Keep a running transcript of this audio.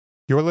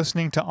You're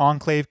listening to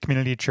Enclave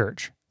Community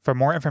Church. For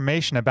more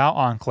information about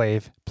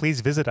Enclave,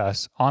 please visit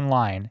us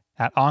online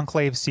at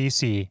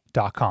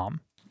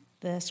enclavecc.com.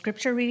 The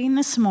scripture reading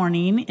this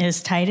morning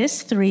is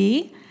Titus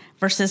 3,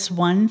 verses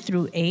 1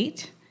 through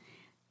 8.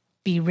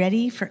 Be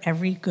ready for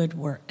every good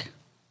work.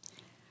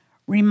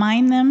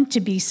 Remind them to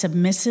be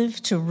submissive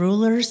to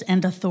rulers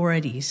and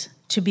authorities,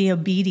 to be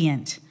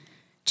obedient,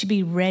 to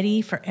be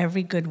ready for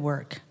every good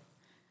work,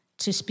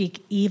 to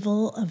speak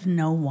evil of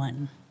no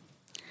one,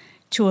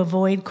 to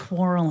avoid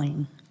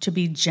quarreling, to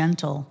be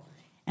gentle,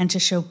 and to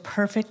show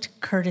perfect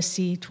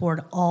courtesy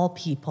toward all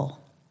people.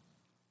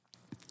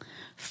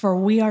 For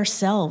we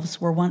ourselves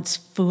were once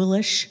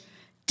foolish,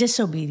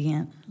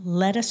 disobedient,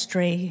 led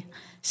astray,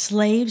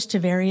 slaves to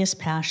various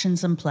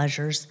passions and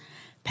pleasures,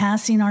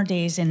 passing our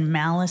days in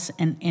malice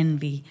and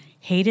envy,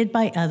 hated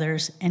by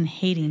others and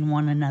hating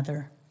one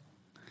another.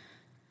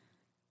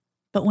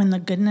 But when the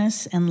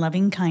goodness and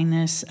loving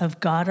kindness of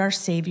God our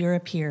Savior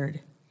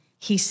appeared,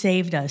 he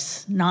saved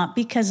us, not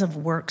because of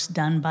works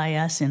done by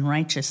us in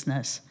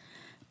righteousness,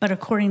 but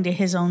according to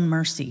his own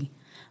mercy,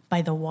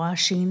 by the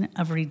washing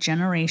of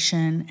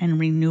regeneration and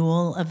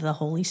renewal of the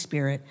Holy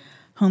Spirit,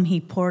 whom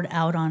he poured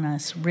out on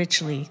us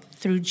richly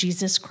through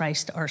Jesus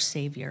Christ our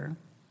Savior,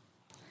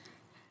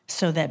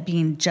 so that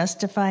being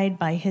justified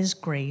by his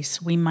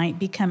grace, we might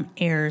become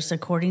heirs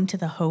according to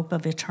the hope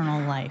of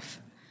eternal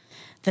life.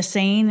 The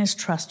saying is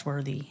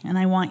trustworthy, and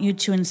I want you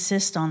to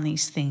insist on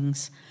these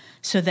things,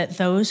 so that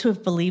those who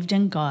have believed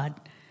in God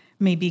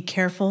may be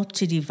careful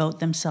to devote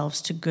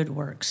themselves to good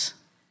works.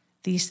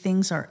 These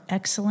things are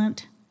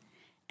excellent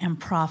and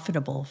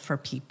profitable for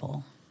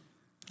people.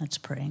 Let's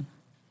pray.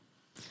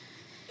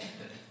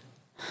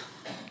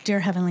 Dear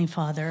Heavenly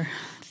Father,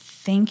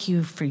 thank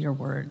you for your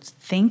words.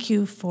 Thank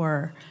you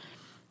for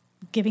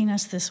giving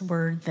us this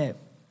word that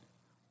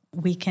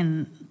we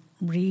can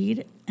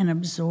read and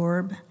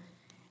absorb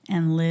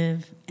and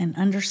live and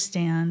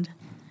understand.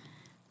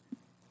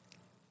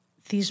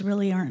 These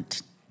really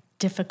aren't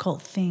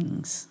difficult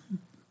things,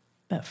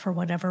 but for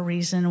whatever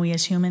reason, we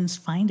as humans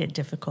find it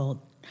difficult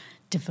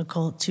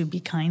to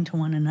be kind to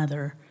one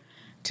another,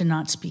 to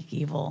not speak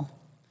evil,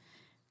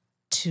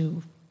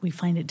 we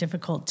find it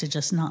difficult to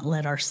just not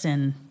let our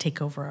sin take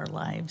over our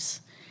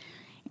lives.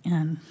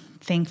 And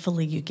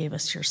thankfully, you gave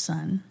us your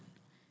Son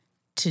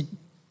to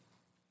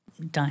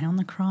die on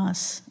the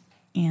cross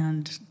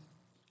and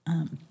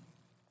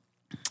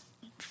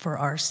for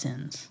our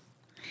sins.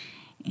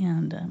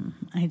 And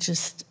I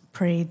just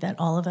pray that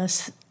all of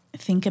us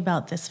think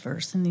about this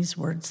verse and these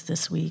words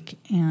this week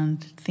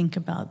and think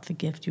about the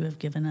gift you have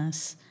given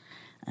us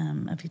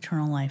of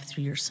eternal life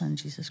through your Son,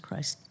 Jesus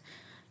Christ.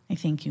 I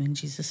thank you in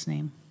Jesus'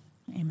 name.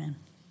 Amen.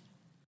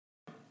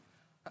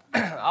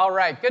 All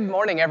right. Good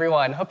morning,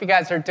 everyone. Hope you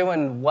guys are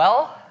doing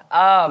well.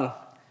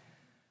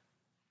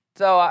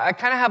 So I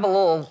kind of have a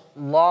little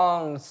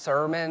long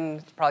sermon.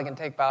 It's probably going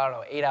to take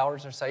about 8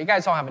 hours or so. You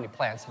guys don't have any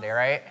plans today,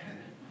 right?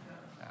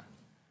 No.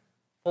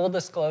 Full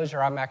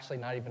disclosure, I'm actually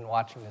not even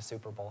watching the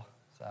Super Bowl.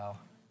 So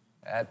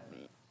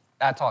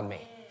that's on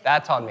me.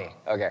 That's on me.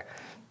 Okay.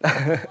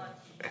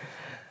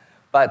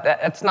 But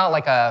it's not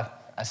like a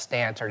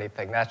stance or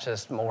anything. That's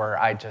just more,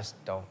 I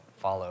just don't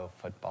follow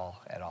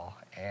football at all.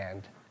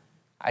 And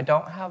I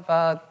don't have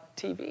a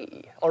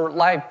TV or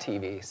live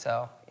TV,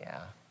 so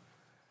yeah.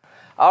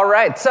 All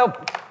right, so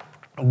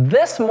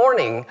this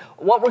morning,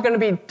 what we're going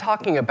to be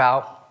talking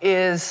about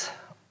is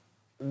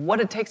what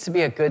it takes to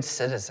be a good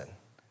citizen.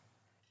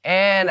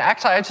 And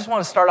actually, I just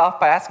want to start off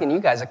by asking you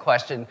guys a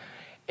question.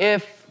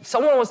 If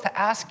someone was to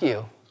ask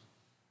you,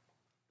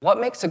 what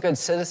makes a good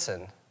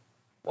citizen,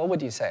 what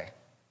would you say?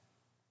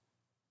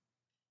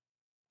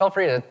 Feel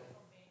free to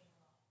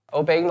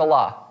obeying the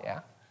law,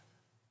 yeah.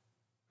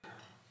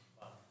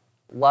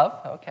 Love,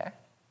 okay.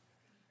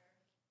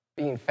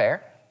 Being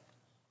fair,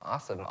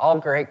 awesome. All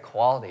great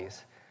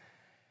qualities.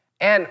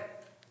 And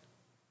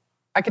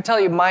I could tell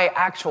you my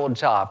actual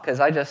job,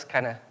 because I just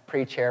kind of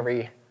preach here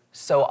every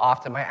so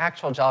often. My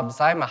actual job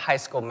is I'm a high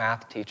school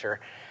math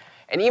teacher.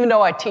 And even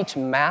though I teach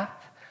math,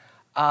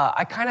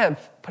 I kind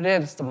of put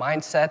it as the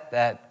mindset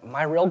that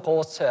my real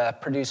goal is to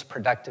produce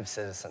productive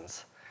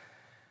citizens.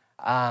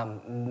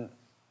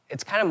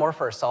 It's kind of more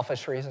for a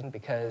selfish reason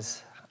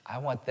because I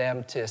want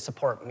them to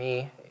support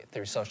me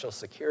through Social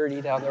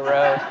Security down the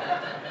road.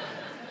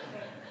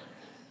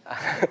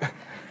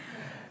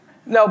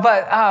 No,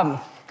 but,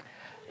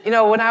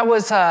 when I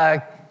was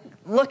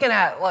looking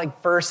at like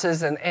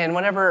verses and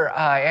whenever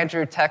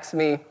Andrew texts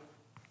me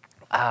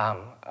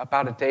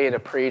about a day to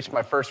preach,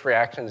 my first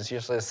reaction is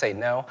usually to say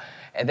no.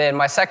 And then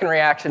my second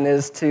reaction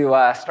is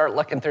to start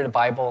looking through the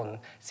Bible and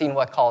seeing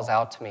what calls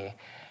out to me.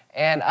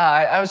 And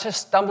I was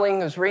just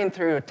stumbling, I was reading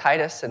through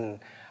Titus and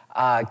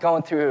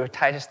going through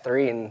Titus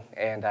 3,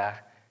 and I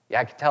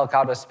could tell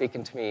God was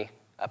speaking to me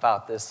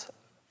about this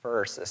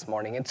verse this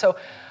morning. And so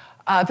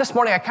this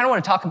morning I kind of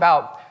want to talk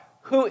about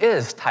who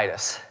is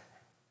Titus.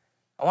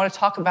 I want to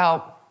talk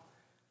about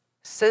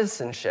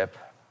citizenship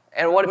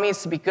and what it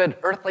means to be good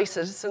earthly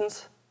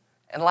citizens,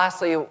 and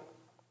lastly,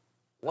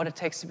 what it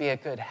takes to be a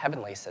good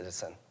heavenly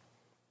citizen.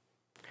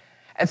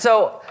 And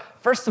so,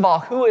 first of all,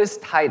 who is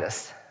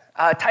Titus?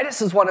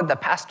 Titus is one of the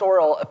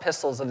pastoral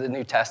epistles of the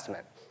New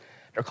Testament.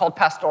 They're called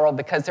pastoral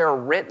because they're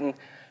written,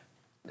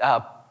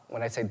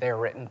 when I say they're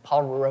written,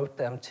 Paul wrote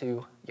them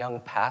to young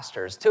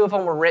pastors. Two of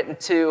them were written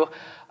to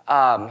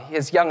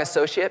his young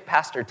associate,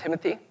 Pastor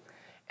Timothy.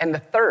 And the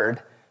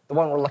third, the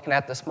one we're looking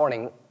at this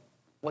morning,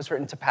 was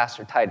written to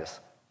Pastor Titus.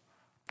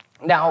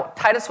 Now,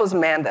 Titus was a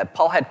man that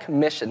Paul had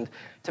commissioned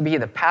to be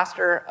the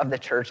pastor of the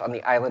church on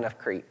the island of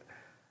Crete.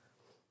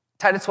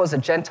 Titus was a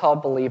Gentile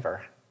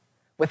believer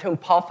with whom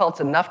Paul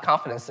felt enough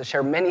confidence to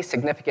share many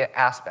significant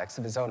aspects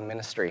of his own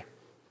ministry.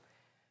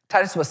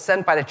 Titus was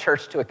sent by the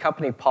church to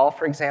accompany Paul,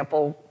 for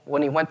example,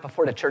 when he went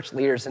before the church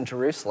leaders in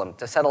Jerusalem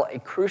to settle a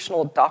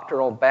crucial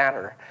doctrinal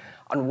matter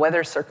on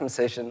whether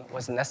circumcision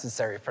was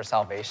necessary for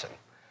salvation.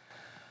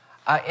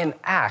 In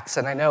Acts,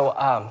 and I know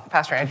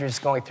Pastor Andrew is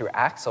going through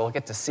Acts, so we'll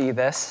get to see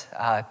this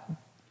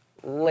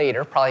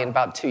later, probably in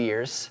about 2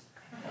 years,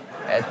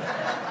 at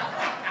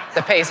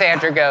the pace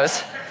Andrew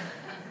goes.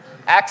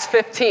 Acts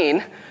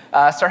 15,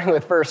 starting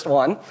with verse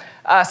 1.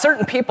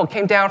 Certain people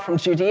came down from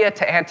Judea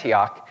to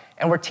Antioch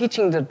and were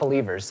teaching the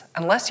believers,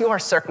 unless you are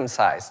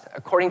circumcised,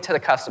 according to the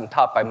custom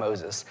taught by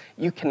Moses,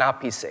 you cannot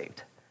be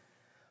saved.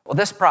 Well,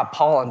 this brought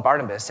Paul and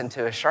Barnabas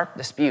into a sharp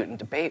dispute and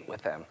debate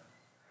with them.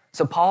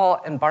 So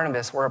Paul and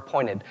Barnabas were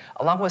appointed,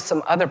 along with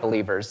some other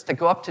believers, to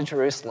go up to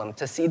Jerusalem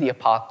to see the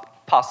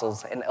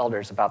apostles and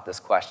elders about this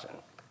question.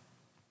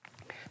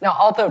 Now,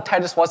 although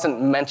Titus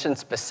wasn't mentioned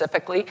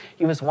specifically,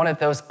 he was one of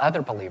those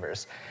other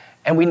believers.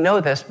 And we know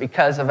this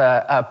because of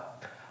a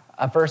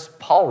verse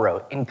Paul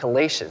wrote in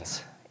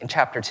Galatians in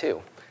chapter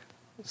 2,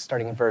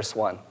 starting in verse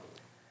 1.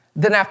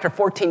 Then after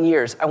 14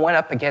 years, I went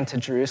up again to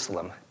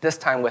Jerusalem, this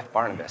time with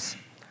Barnabas.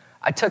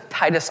 I took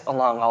Titus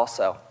along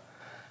also.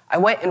 I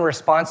went in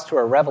response to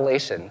a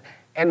revelation,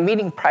 and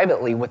meeting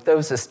privately with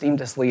those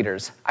esteemed as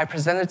leaders, I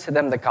presented to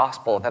them the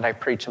gospel that I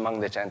preach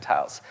among the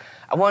Gentiles.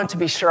 I wanted to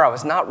be sure I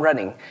was not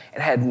running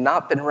and had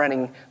not been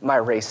running my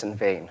race in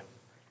vain.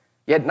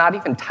 Yet not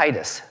even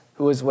Titus,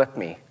 who was with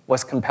me,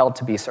 was compelled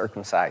to be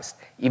circumcised,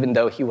 even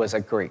though he was a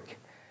Greek.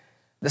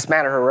 This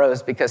matter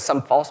arose because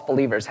some false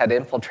believers had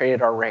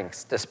infiltrated our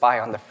ranks to spy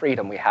on the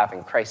freedom we have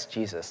in Christ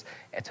Jesus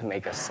and to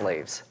make us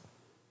slaves.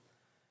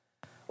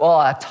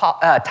 Well,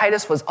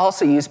 Titus was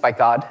also used by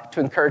God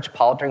to encourage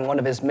Paul during one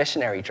of his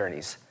missionary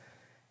journeys.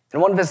 In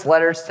one of his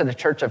letters to the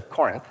church of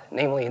Corinth,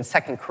 namely in 2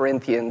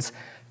 Corinthians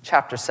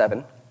chapter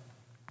 7,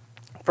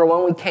 for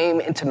when we came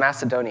into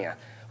Macedonia,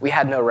 we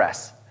had no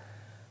rest,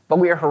 but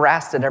we are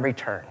harassed at every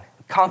turn.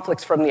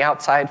 Conflicts from the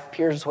outside,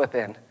 fears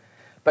within.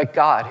 But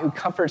God, who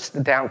comforts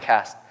the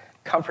downcast,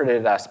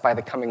 comforted us by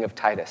the coming of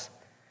Titus.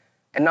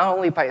 And not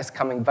only by his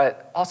coming,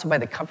 but also by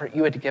the comfort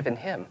you had given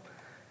him.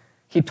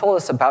 He told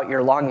us about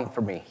your longing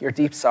for me, your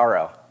deep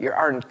sorrow, your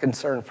ardent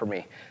concern for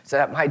me, so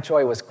that my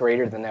joy was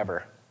greater than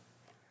ever.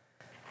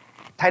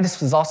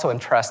 Titus was also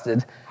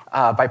entrusted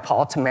by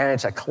Paul to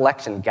manage a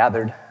collection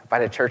gathered by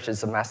the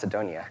churches of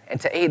Macedonia and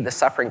to aid the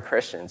suffering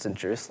Christians in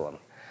Jerusalem.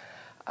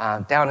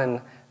 Down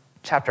in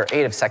chapter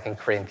 8 of 2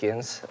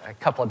 Corinthians, a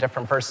couple of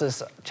different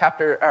verses,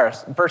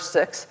 verse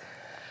 6.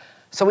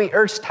 So we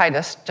urge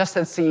Titus, just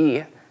as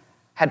he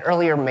had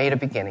earlier made a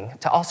beginning,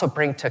 to also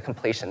bring to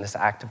completion this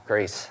act of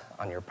grace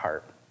on your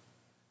part.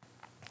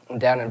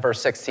 And down in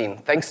verse 16,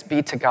 thanks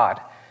be to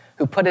God,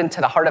 who put into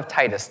the heart of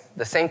Titus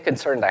the same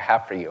concern I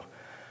have for you.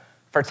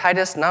 For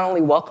Titus not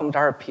only welcomed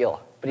our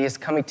appeal, but he is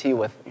coming to you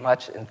with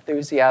much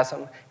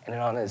enthusiasm and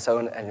on his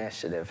own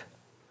initiative.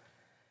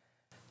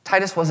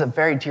 Titus was a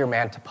very dear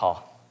man to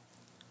Paul,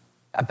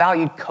 a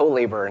valued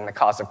co-laborer in the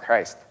cause of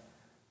Christ.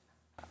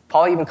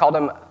 Paul even called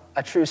him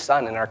a true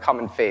son in our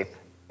common faith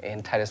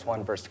in Titus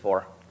 1, verse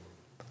 4.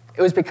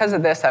 It was because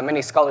of this that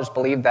many scholars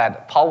believe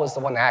that Paul was the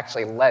one that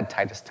actually led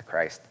Titus to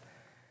Christ.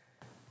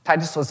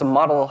 Titus was a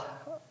model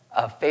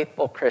of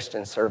faithful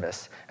Christian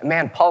service, a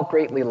man Paul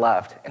greatly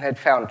loved and had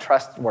found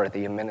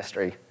trustworthy in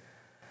ministry.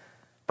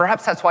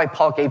 Perhaps that's why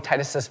Paul gave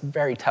Titus this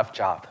very tough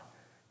job,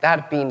 that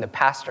of being the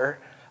pastor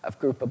of a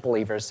group of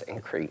believers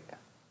in Crete.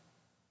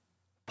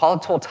 Paul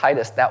told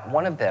Titus that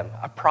one of them,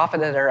 a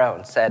prophet of their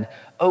own, said,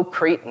 "O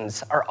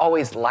Cretans are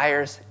always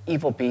liars,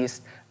 evil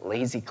beasts,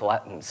 lazy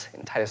gluttons,"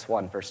 in Titus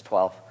 1, verse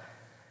 12.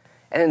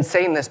 And in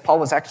saying this, Paul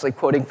was actually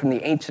quoting from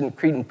the ancient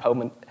Cretan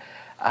poem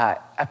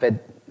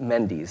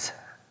Epimenides.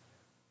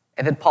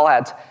 And then Paul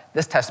adds,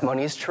 this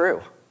testimony is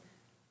true.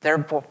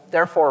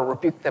 Therefore,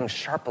 rebuke them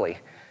sharply,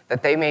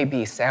 that they may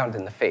be sound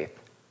in the faith.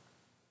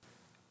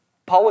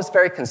 Paul was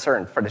very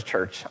concerned for the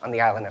church on the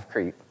island of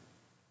Crete.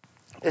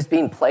 It was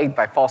being plagued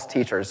by false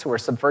teachers who were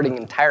subverting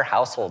entire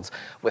households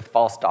with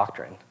false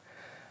doctrine.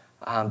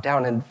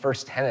 Down in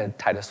verse 10 of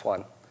Titus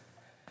 1.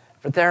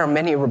 For there are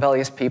many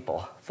rebellious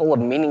people, full of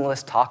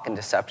meaningless talk and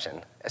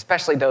deception,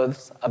 especially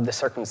those of the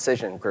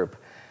circumcision group.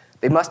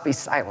 They must be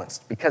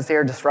silenced because they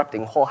are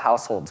disrupting whole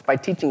households by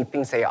teaching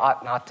things they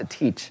ought not to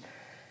teach,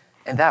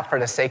 and that for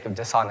the sake of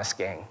dishonest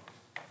gain.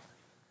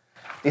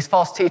 These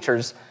false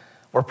teachers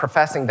were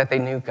professing that they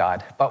knew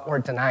God, but were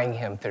denying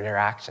him through their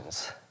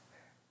actions.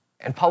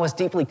 And Paul was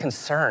deeply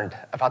concerned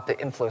about the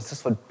influence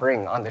this would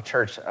bring on the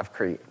church of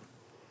Crete.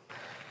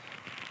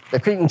 The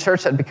Cretan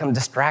church had become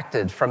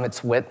distracted from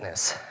its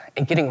witness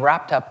and getting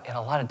wrapped up in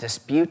a lot of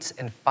disputes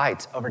and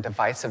fights over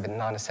divisive and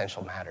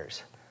non-essential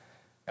matters.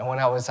 And when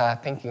I was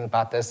thinking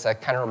about this,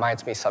 that kind of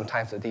reminds me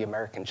sometimes of the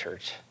American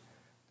church.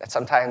 That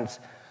sometimes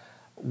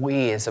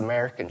we as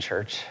American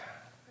church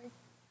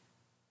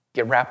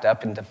get wrapped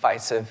up in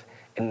divisive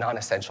and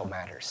non-essential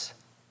matters.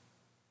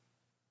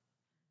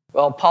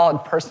 Well, Paul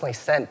had personally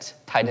sent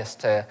Titus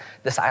to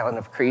this island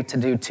of Crete to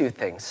do two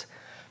things.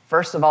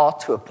 First of all,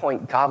 to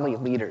appoint godly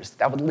leaders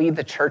that would lead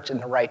the church in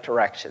the right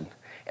direction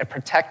and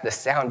protect the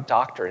sound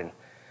doctrine.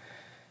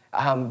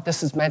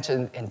 This is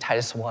mentioned in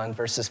Titus 1,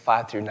 verses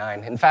 5 through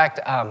 9. In fact,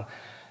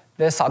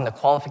 this on the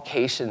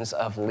qualifications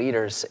of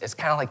leaders is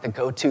kind of like the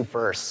go-to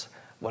verse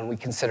when we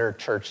consider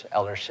church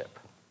eldership.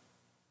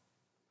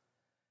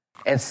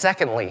 And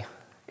secondly,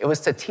 it was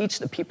to teach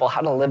the people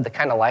how to live the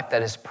kind of life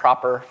that is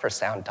proper for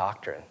sound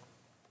doctrine.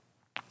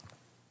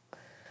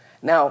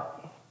 Now,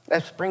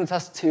 this brings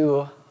us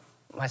to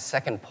my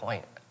second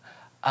point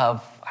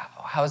of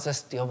how does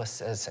this deal with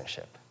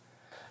citizenship?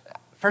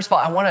 First of all,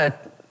 I want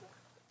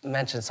to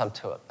mention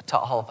something to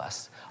all of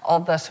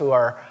us who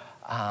are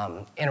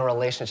in a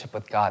relationship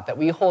with God, that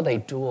we hold a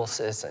dual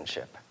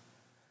citizenship.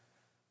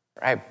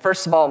 Right?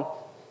 First of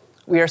all,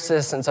 we are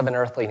citizens of an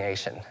earthly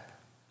nation.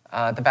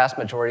 The vast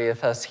majority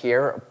of us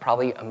here are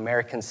probably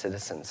American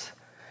citizens.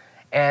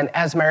 And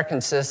as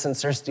American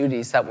citizens, there's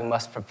duties that we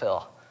must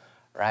fulfill,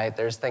 right?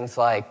 There's things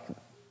like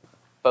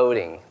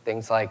voting,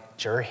 things like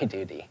jury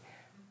duty,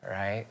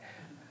 right?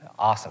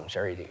 Awesome,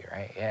 jury duty,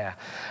 right? Yeah.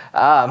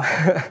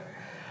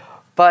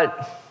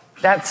 But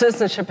that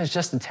citizenship is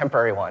just a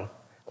temporary one,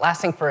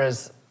 lasting for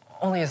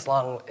only as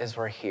long as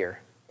we're here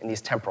in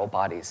these temporal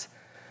bodies.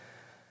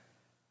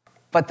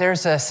 But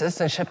there's a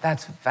citizenship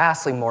that's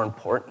vastly more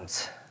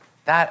important,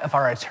 that of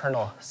our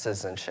eternal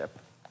citizenship.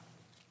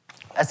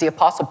 As the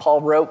Apostle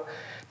Paul wrote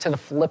to the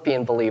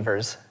Philippian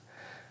believers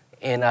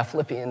in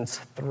Philippians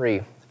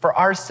 3, "For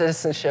our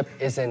citizenship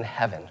is in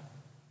heaven,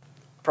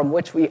 from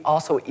which we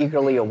also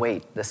eagerly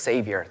await the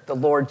Savior, the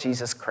Lord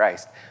Jesus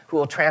Christ, who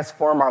will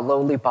transform our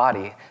lowly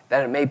body,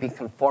 that it may be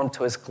conformed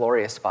to his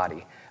glorious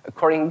body,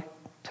 according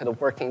to the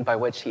working by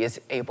which he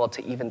is able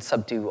to even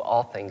subdue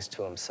all things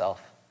to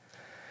himself."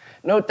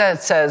 Note that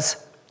it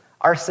says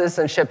our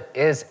citizenship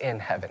is in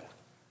heaven,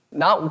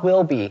 not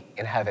will be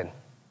in heaven,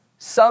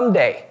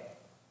 someday.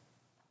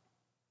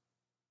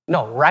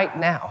 No, right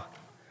now.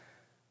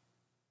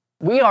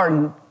 We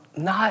are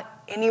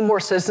not any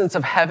more citizens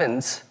of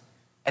heavens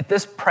at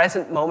this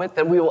present moment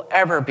than we will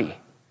ever be.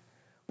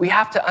 We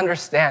have to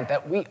understand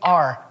that we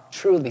are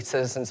truly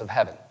citizens of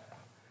heaven.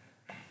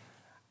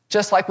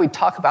 Just like we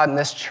talk about in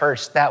this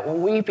church, that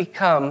when we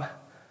become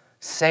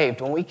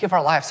saved, when we give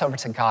our lives over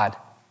to God,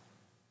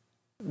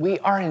 we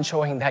are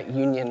enjoying that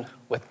union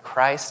with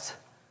Christ,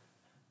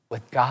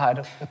 with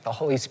God, with the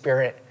Holy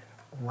Spirit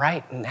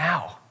right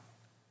now.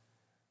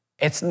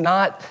 It's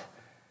not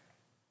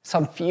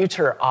some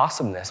future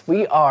awesomeness.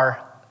 We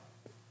are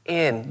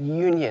in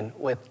union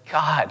with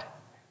God.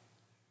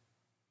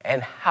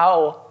 And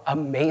how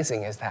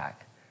amazing is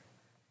that?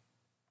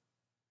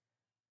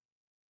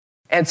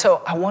 And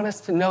so I want us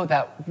to know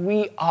that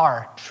we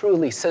are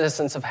truly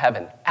citizens of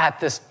heaven at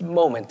this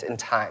moment in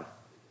time.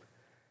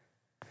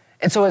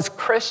 And so as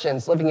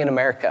Christians living in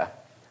America,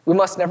 we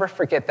must never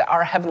forget that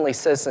our heavenly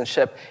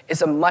citizenship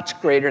is a much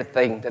greater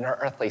thing than our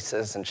earthly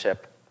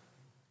citizenship.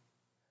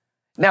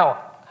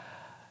 Now,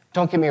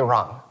 don't get me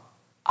wrong.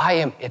 I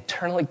am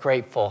eternally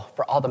grateful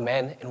for all the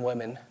men and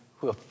women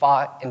who have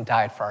fought and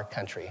died for our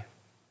country.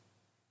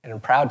 And I'm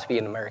proud to be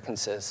an American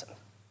citizen.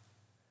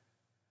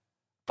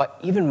 But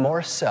even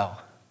more so,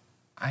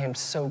 I am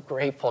so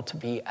grateful to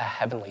be a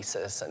heavenly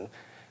citizen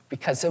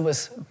because it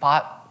was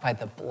bought by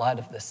the blood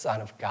of the Son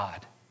of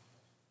God.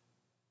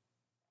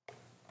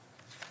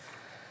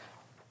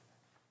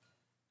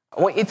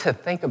 I want you to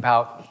think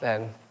about,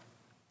 then,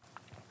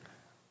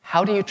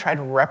 how do you try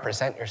to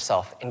represent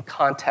yourself in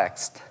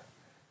context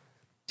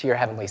to your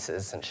heavenly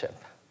citizenship?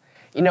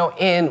 You know,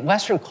 in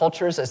Western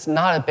cultures, it's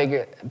not as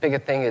big a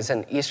thing as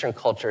in Eastern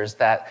cultures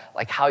that,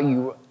 like, how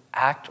you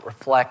act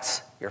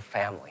reflects your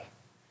family.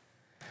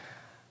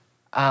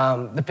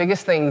 The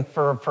biggest thing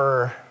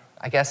for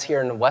I guess,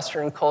 here in the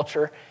Western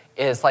culture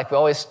is, like,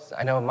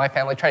 I know my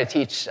family try to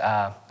teach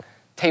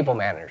table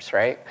manners,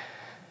 right?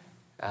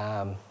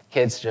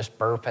 Kids just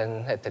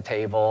burping at the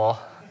table.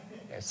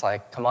 It's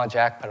like, come on,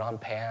 Jack, put on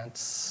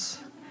pants.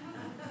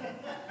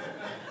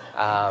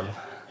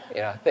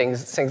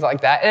 Things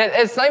like that. And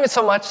it's not even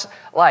so much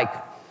like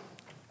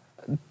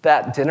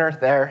that dinner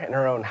there in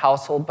our own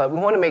household, but we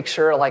want to make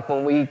sure, like,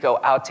 when we go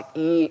out to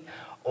eat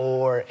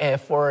or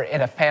if we're in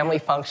a family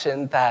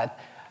function, that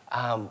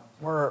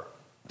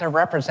they're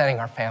representing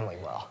our family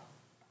well,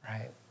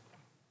 right?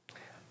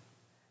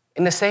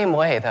 In the same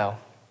way, though,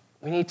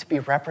 we need to be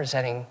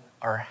representing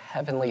our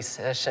heavenly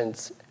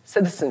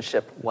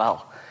citizenship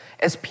well.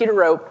 As Peter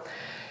wrote,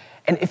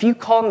 "And if you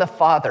call him the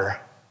Father,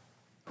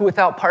 who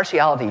without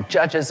partiality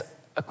judges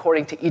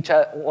according to each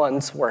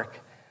one's work.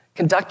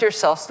 Conduct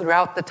yourselves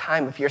throughout the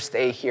time of your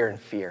stay here in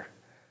fear,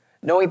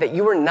 knowing that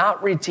you were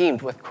not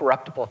redeemed with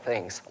corruptible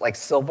things like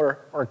silver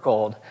or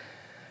gold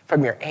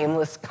from your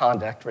aimless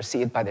conduct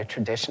received by the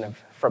tradition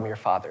from your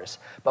fathers,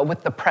 but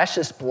with the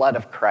precious blood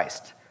of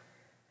Christ,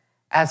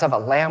 as of a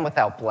lamb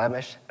without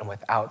blemish and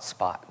without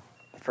spot.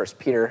 1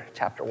 Peter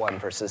chapter 1,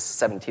 verses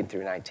 17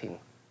 through 19.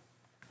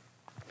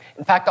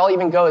 In fact, I'll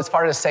even go as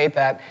far as to say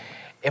that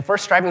if we're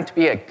striving to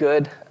be a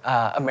good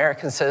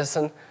American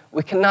citizen,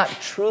 we cannot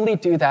truly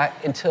do that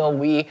until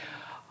we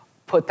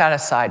put that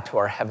aside to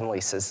our heavenly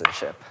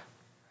citizenship.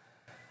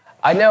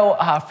 I know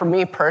for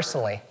me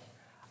personally,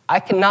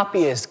 I cannot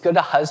be as good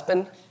a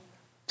husband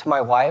to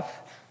my wife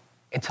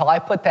until I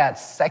put that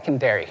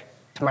secondary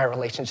to my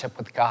relationship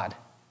with God.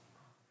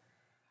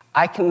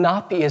 I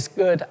cannot be as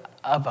good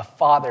of a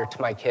father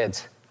to my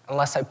kids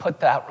unless I put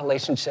that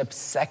relationship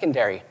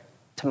secondary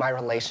to my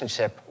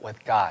relationship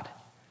with God.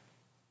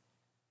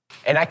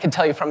 And I can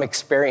tell you from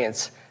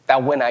experience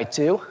that when I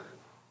do,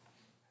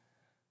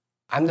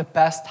 I'm the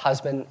best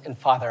husband and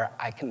father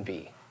I can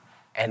be.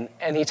 And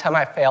anytime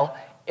I fail,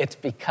 it's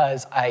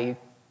because I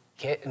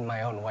get in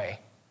my own way.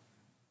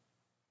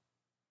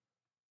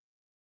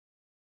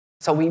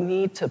 So we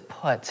need to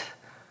put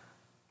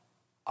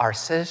our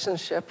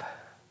citizenship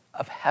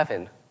of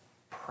heaven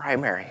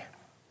primary.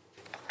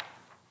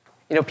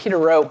 You know, Peter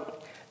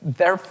wrote,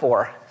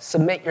 "Therefore,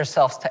 submit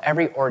yourselves to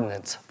every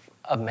ordinance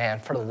of man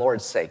for the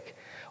Lord's sake,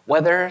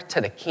 whether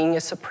to the king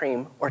is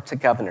supreme or to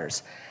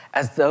governors,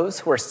 as those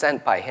who are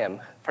sent by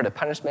him for the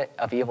punishment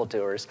of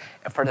evildoers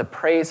and for the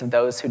praise of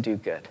those who do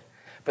good.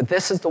 For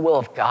this is the will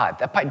of God,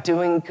 that by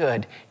doing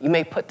good you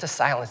may put to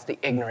silence the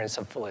ignorance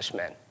of foolish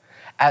men,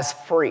 as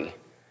free,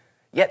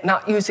 yet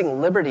not using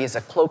liberty as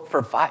a cloak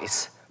for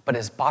vice, but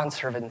as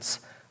bondservants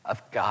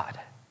of God.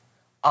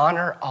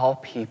 Honor all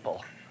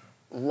people,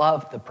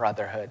 love the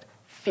brotherhood,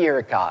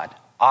 fear God,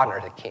 honor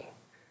the king."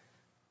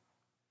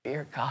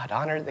 Fear God,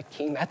 honor the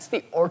king. That's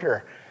the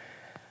order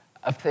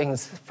of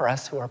things for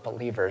us who are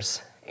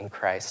believers in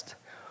Christ.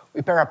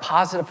 We bear a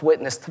positive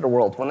witness to the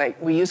world when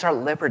we use our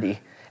liberty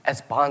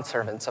as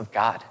bondservants of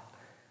God.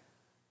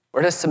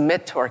 We're to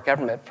submit to our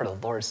government for the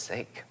Lord's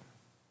sake.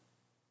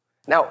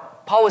 Now,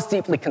 Paul was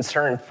deeply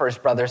concerned for his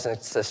brothers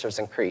and sisters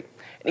in Crete,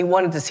 and he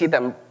wanted to see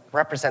them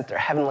represent their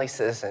heavenly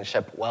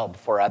citizenship well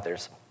before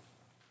others.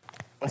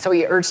 And so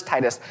he urged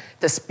Titus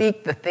to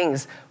speak the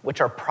things which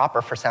are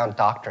proper for sound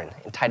doctrine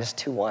in Titus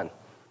 2:1,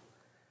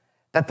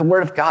 that the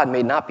word of God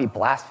may not be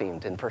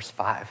blasphemed in verse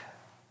 5,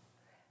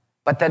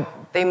 but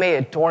that they may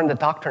adorn the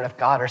doctrine of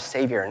God our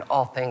Savior in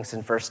all things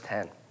in verse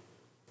 10.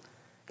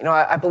 You know,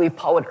 I believe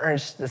Paul would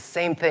urge the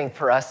same thing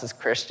for us as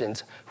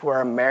Christians who are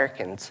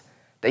Americans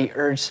that he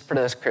urged for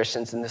those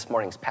Christians in this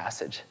morning's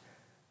passage.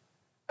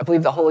 I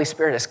believe the Holy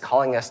Spirit is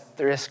calling us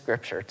through this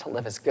scripture to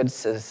live as good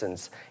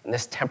citizens in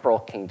this temporal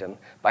kingdom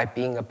by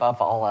being above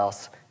all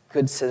else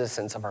good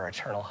citizens of our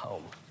eternal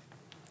home.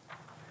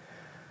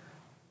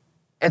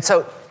 And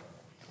so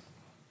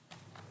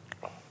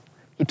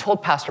he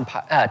told Pastor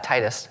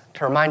Titus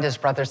to remind his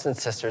brothers and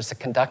sisters to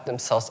conduct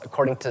themselves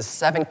according to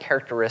 7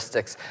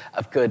 characteristics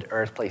of good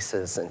earthly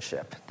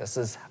citizenship. This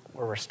is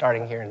where we're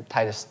starting here in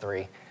Titus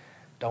 3.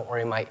 Don't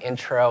worry, my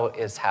intro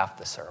is half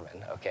the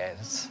sermon, okay?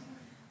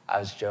 I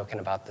was joking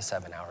about the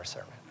 7-hour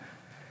sermon.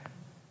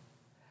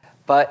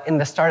 But in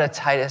the start of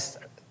Titus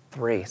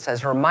 3, it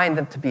says, "Remind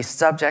them to be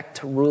subject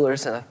to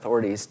rulers and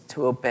authorities,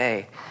 to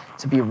obey,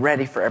 to be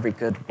ready for every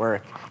good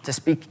work, to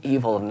speak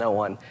evil of no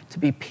one, to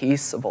be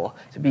peaceable,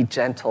 to be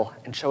gentle,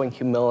 and showing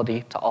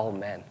humility to all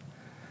men."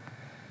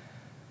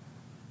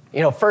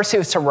 You know, first he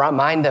was to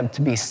remind them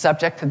to be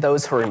subject to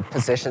those who are in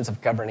positions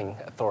of governing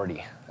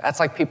authority. That's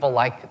like people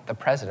like the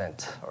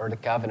president or the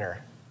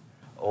governor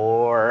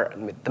or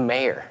the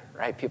mayor,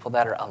 right? People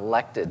that are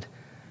elected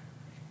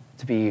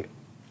to be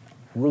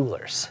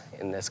rulers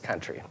in this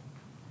country.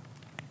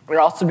 We're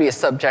also to be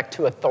subject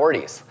to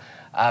authorities,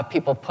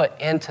 people put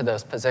into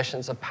those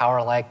positions of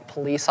power like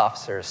police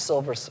officers,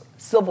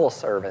 civil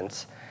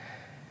servants,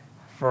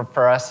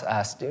 for us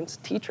students,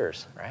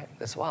 teachers, right,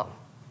 as well.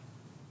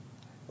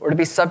 We're to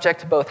be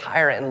subject to both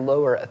higher and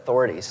lower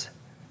authorities.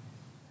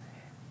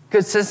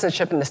 Good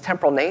citizenship in this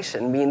temporal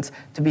nation means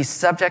to be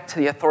subject to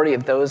the authority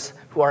of those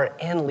who are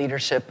in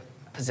leadership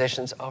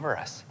positions over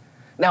us.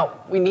 Now,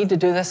 we need to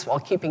do this while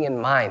keeping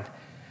in mind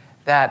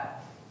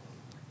that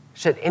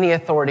should any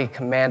authority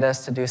command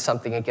us to do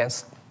something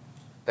against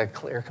the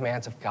clear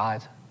commands of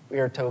God, we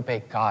are to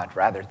obey God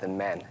rather than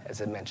men, as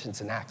it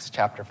mentions in Acts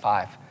chapter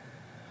 5.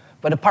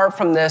 But apart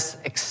from this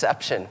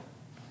exception,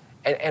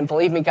 and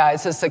believe me,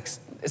 guys,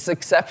 this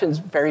exception is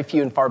very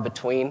few and far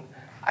between.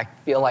 I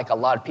feel like a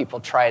lot of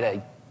people try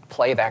to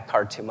play that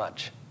card too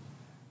much.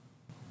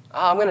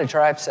 Oh, I'm going to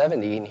drive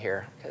 70 in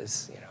here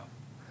because, you know,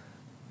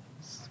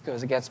 this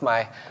goes against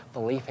my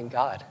belief in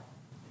God.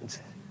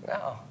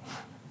 No.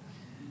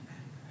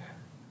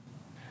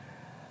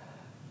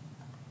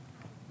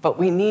 But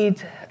we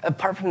need,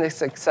 apart from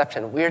this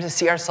exception, we are to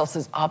see ourselves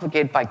as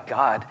obligated by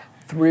God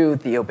through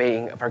the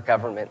obeying of our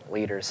government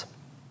leaders.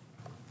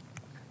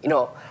 You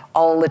know,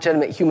 all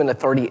legitimate human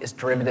authority is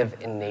derivative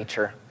in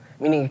nature,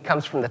 meaning it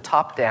comes from the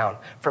top down,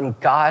 from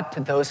God to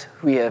those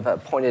who we have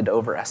appointed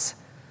over us.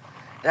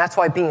 And that's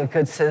why being a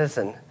good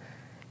citizen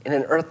in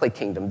an earthly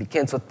kingdom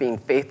begins with being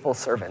faithful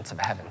servants of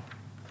heaven.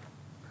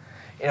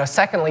 You know,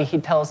 secondly, he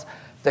tells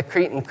the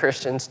Cretan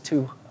Christians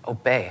to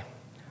obey.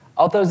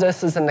 Although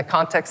this is in the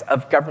context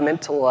of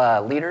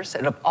governmental leaders,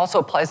 it also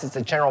applies as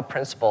a general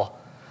principle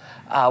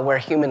where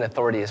human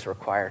authority is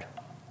required.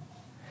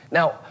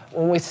 Now,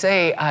 when we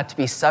say to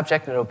be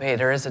subject and obey,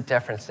 there is a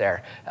difference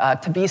there.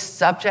 To be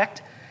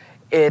subject,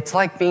 it's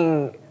like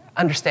being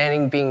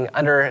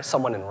under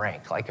someone in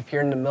rank. Like if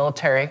you're in the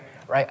military,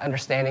 right,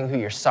 understanding who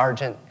your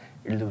sergeant,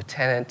 your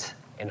lieutenant,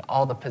 and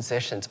all the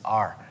positions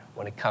are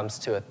when it comes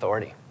to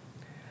authority.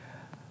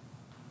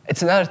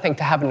 It's another thing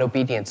to have an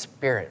obedient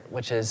spirit,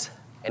 which is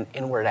an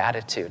inward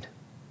attitude.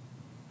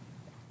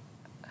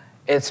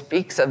 It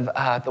speaks of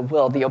the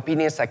will, the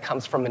obedience that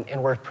comes from an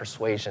inward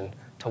persuasion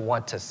to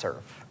want to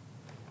serve.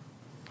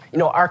 You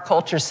know, our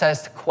culture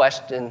says to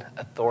question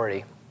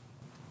authority.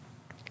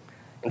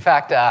 In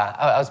fact,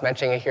 I was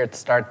mentioning it here at the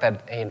start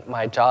that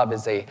my job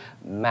is a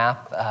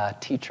math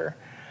teacher.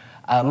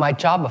 My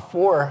job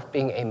before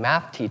being a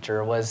math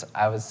teacher was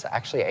I was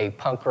actually a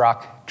punk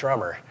rock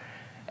drummer.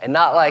 And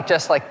not like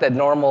just like the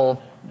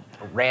normal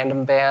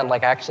random band,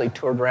 like I actually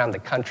toured around the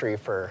country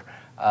for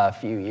a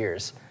few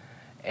years.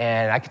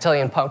 And I can tell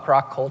you in punk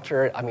rock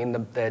culture, I mean,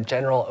 the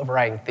general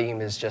overriding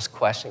theme is just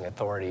questioning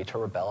authority, to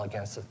rebel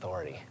against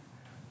authority,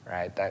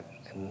 right?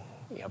 And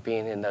you know,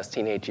 being in those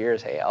teenage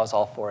years, hey, I was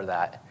all for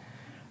that,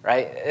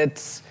 right?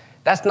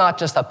 That's not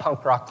just a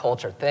punk rock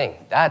culture thing.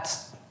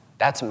 That's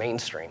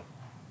mainstream,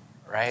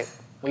 right?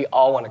 We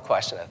all want to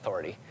question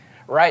authority.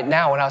 Right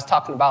now, when I was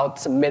talking about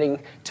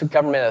submitting to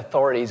government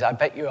authorities, I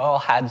bet you all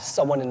had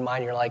someone in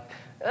mind. You're like,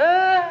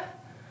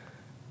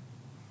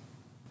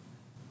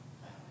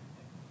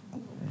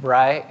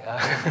 right?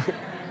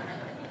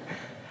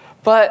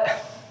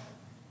 But,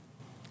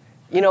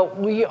 you know,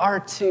 we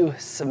are to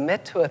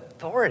submit to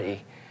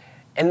authority,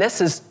 and this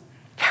is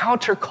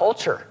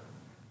counterculture.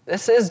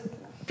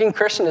 Being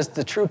Christian is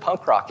the true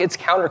punk rock. It's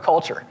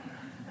counterculture.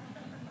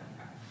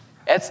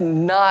 It's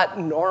not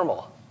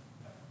normal.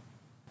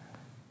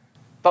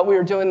 But we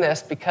are doing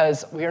this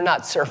because we're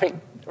not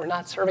serving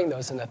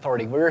those in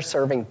authority. We're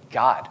serving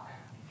God,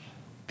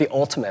 the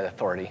ultimate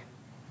authority.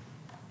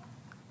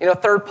 You know,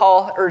 third,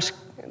 Paul urged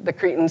the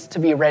Cretans to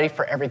be ready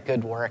for every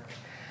good work.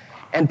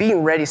 And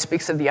being ready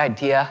speaks of the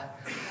idea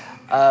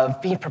of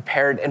being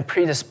prepared and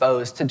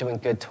predisposed to doing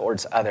good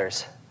towards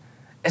others.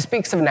 It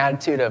speaks of an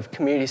attitude of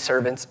community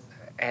servants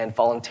and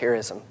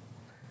volunteerism.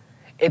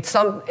 It's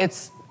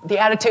the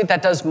attitude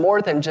that does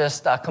more than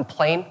just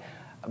complain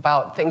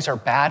about things are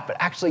bad, but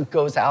actually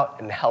goes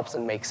out and helps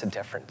and makes a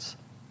difference.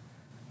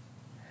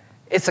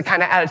 It's the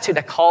kind of attitude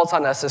that calls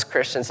on us as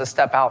Christians to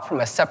step out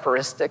from a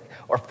separatistic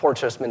or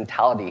fortress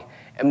mentality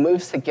and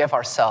moves to give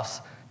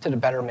ourselves to the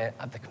betterment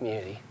of the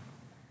community.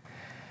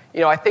 You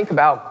know, I think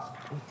about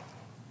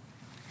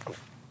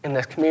in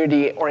this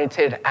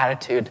community-oriented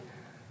attitude,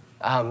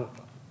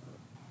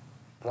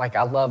 like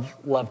I love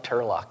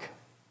Turlock,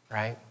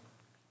 right?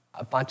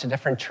 A bunch of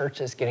different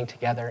churches getting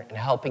together and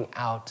helping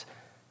out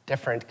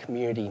different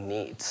community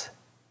needs.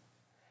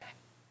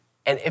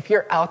 And if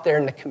you're out there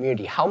in the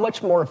community, how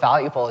much more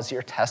valuable is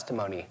your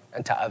testimony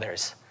unto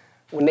others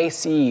when they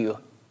see you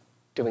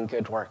doing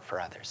good work for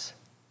others?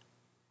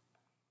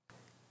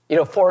 You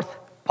know, fourth,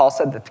 Paul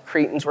said that the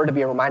Cretans were to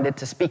be reminded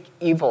to speak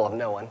evil of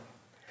no one.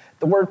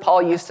 The word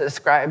Paul used to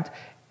describe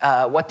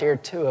what they're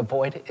to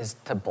avoid is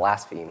to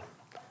blaspheme.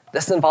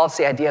 This involves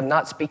the idea of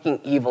not speaking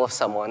evil of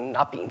someone,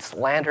 not being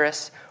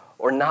slanderous,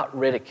 or not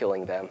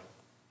ridiculing them.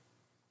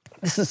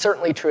 This is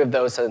certainly true of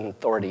those in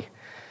authority,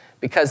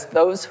 because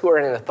those who are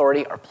in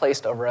authority are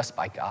placed over us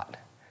by God.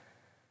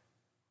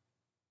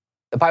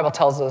 The Bible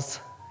tells us,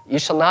 "You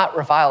shall not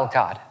revile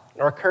God,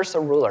 nor curse a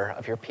ruler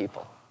of your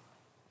people."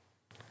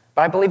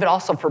 But I believe it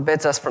also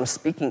forbids us from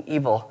speaking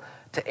evil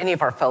to any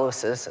of our fellow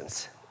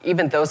citizens,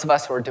 even those of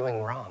us who are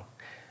doing wrong.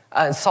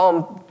 In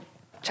Psalm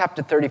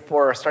chapter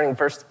 34, starting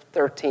verse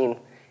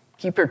 13,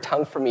 "Keep your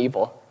tongue from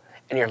evil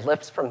and your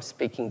lips from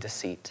speaking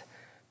deceit.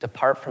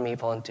 Depart from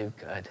evil and do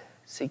good.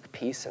 Seek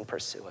peace and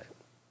pursue it."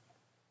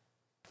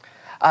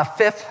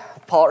 Fifth,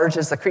 Paul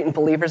urges the Cretan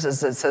believers,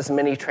 as it says in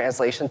many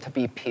translations, to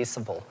be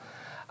peaceable.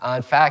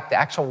 In fact, the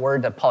actual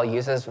word that Paul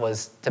uses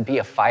was to be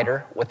a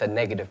fighter with a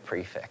negative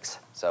prefix,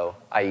 so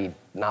i.e.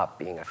 not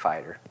being a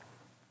fighter.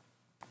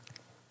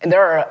 And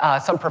there are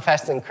some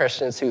professing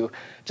Christians who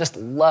just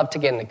love to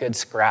get in a good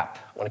scrap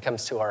when it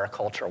comes to our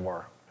culture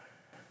war,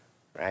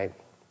 right?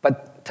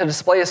 But to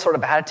display this sort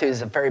of attitude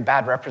is a very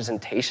bad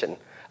representation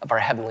of our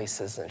heavenly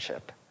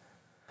citizenship.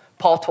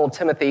 Paul told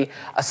Timothy,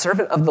 "A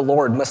servant of the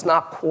Lord must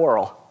not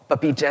quarrel,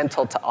 but be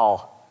gentle to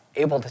all,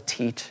 able to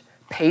teach,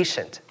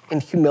 patient, in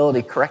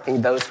humility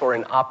correcting those who are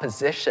in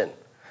opposition.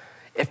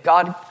 If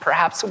God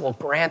perhaps will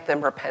grant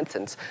them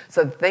repentance,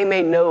 so that they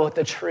may know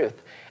the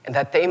truth, and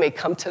that they may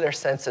come to their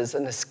senses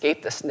and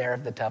escape the snare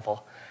of the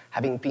devil,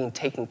 having been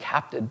taken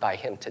captive by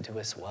him to do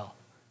his will."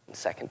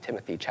 in 2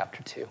 Timothy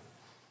chapter 2.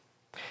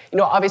 You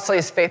know, obviously,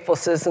 as faithful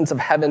citizens of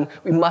heaven,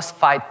 we must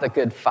fight the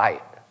good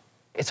fight.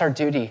 It's our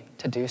duty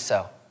to do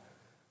so.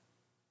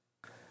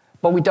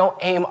 But we don't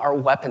aim our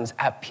weapons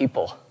at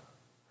people.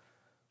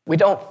 We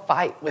don't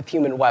fight with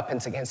human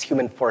weapons against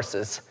human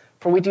forces,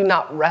 for we do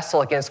not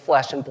wrestle against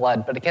flesh and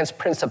blood, but against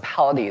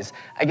principalities,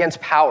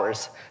 against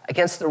powers,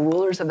 against the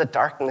rulers of the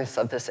darkness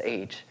of this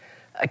age,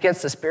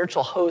 against the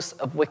spiritual hosts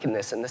of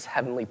wickedness in this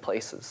heavenly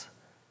places.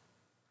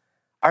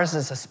 Ours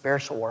is a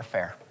spiritual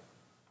warfare.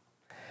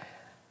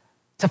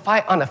 To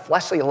fight on a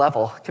fleshly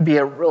level could be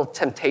a real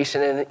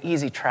temptation and an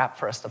easy trap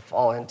for us to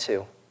fall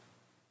into.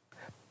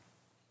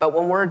 But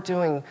when we're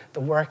doing the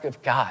work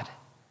of God,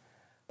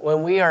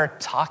 when we are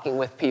talking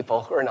with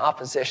people who are in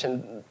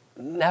opposition,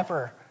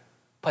 never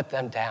put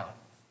them down.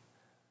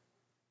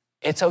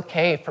 It's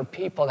okay for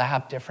people to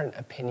have different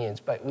opinions,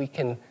 but we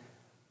can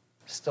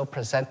still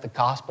present the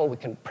gospel. We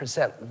can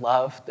present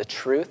love, the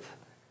truth.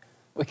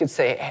 We could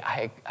say,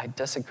 hey, I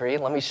disagree.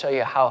 Let me show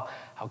you how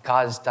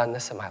God has done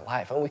this in my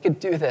life. And we could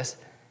do this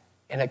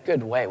in a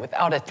good way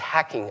without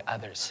attacking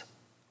others.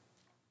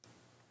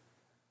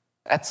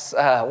 That's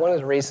one of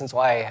the reasons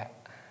why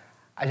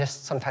I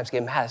just sometimes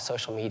get mad at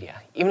social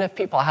media. Even if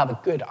people have a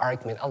good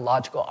argument, a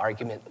logical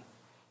argument,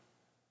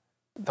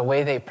 the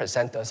way they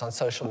present those on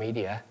social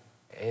media,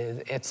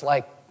 it's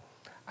like,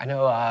 I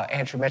know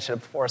Andrew mentioned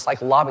it before, it's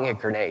like lobbing a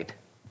grenade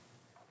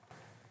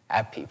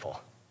at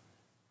people.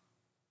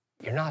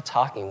 You're not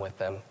talking with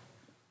them.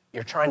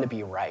 You're trying to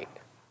be right.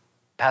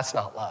 That's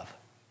not love.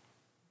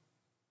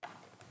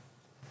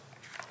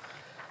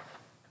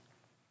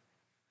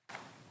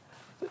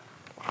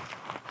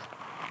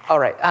 All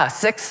right,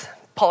 6,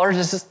 Paul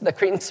urges the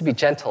Cretans to be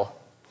gentle.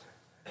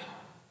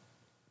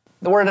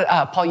 The word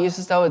Paul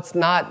uses, though, it's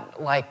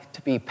not like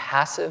to be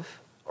passive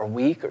or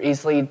weak or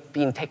easily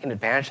being taken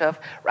advantage of.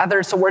 Rather,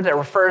 it's a word that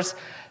refers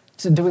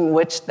to doing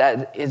which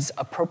that is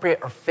appropriate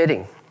or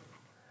fitting.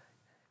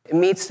 It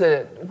means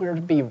that we're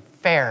to be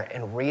fair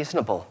and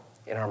reasonable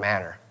in our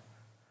manner.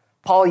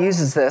 Paul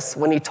uses this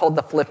when he told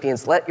the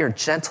Philippians, let your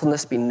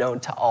gentleness be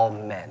known to all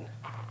men.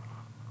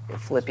 In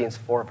Philippians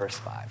 4, verse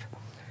 5.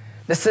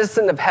 The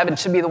citizen of heaven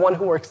should be the one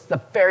who works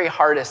the very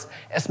hardest,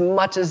 as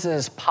much as it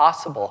is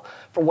possible,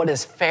 for what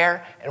is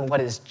fair and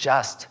what is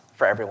just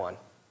for everyone.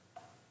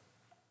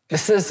 The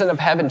citizen of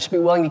heaven should be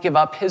willing to give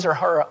up his or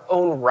her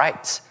own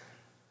rights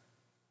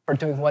for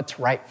doing what's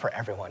right for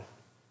everyone.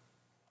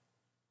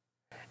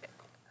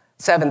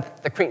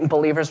 7th, the Cretan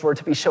believers were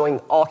to be showing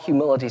all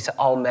humility to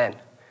all men.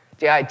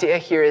 The idea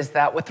here is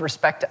that with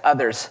respect to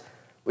others,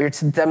 we are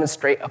to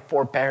demonstrate a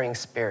forbearing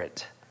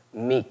spirit,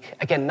 meek.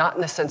 Again, not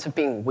in the sense of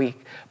being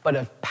weak, but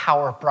of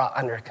power brought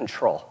under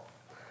control.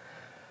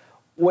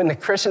 When a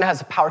Christian has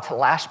the power to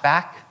lash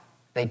back,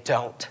 they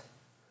don't.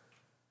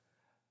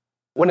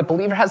 When a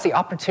believer has the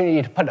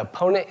opportunity to put an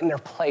opponent in their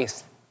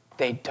place,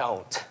 they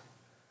don't.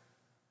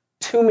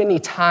 Too many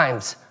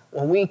times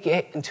when we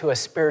get into a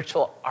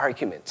spiritual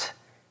argument,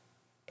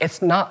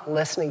 it's not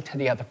listening to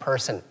the other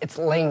person. It's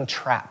laying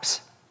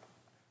traps,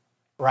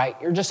 right?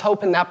 You're just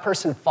hoping that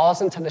person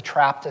falls into the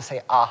trap to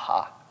say,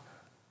 aha.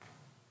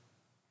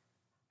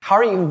 How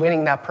are you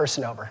winning that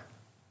person over?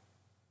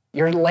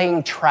 You're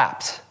laying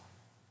traps.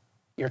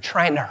 You're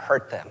trying to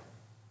hurt them.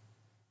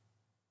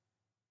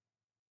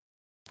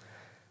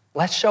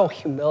 Let's show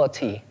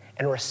humility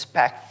and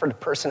respect for the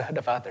personhood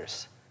of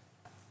others,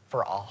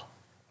 for all.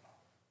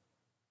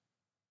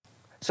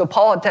 So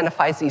Paul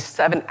identifies these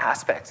 7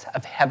 aspects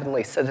of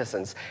heavenly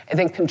citizens and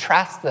then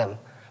contrasts them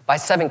by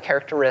 7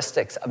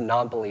 characteristics of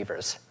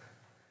non-believers.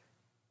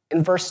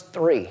 In verse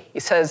 3, he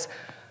says,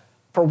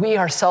 for we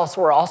ourselves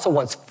were also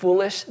once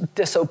foolish,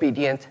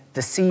 disobedient,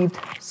 deceived,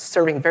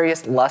 serving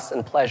various lusts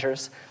and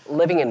pleasures,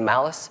 living in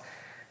malice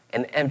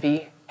and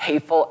envy,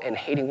 hateful, and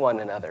hating one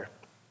another.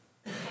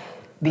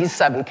 These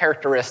 7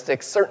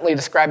 characteristics certainly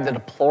describe the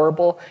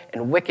deplorable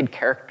and wicked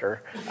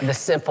character of the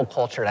sinful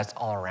culture that's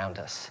all around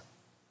us.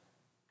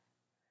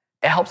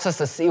 It helps us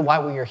to see why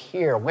we are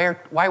here,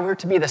 why we're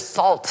to be the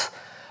salt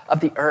of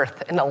the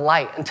earth and the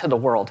light into the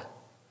world.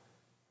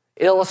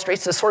 It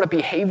illustrates the sort of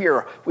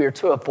behavior we are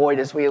to avoid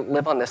as we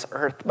live on this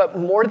earth. But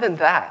more than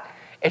that,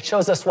 it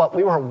shows us what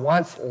we were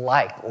once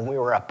like when we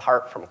were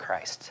apart from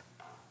Christ.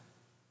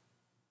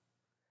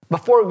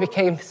 Before we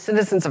became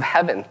citizens of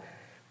heaven,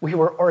 we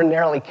were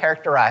ordinarily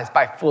characterized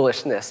by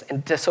foolishness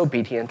and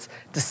disobedience,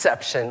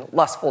 deception,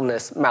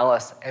 lustfulness,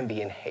 malice,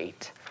 envy, and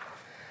hate.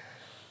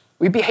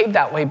 We behaved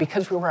that way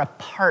because we were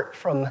apart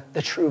from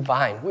the true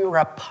vine. We were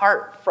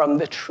apart from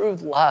the true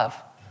love,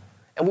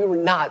 and we were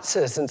not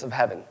citizens of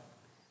heaven.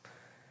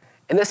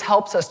 And this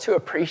helps us to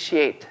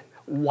appreciate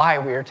why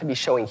we are to be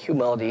showing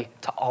humility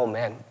to all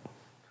men.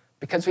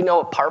 Because we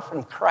know apart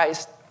from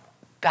Christ,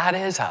 that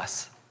is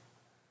us.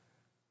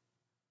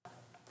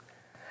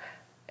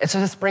 And so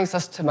this brings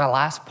us to my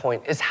last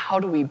point, is how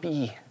do we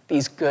be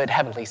these good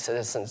heavenly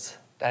citizens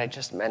that I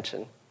just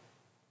mentioned?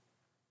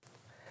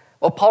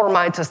 Well, Paul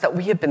reminds us that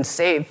we have been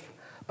saved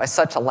by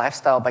such a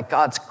lifestyle by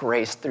God's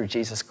grace through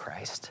Jesus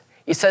Christ.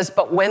 He says,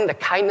 but when the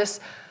kindness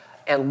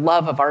and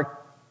love of our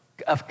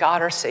of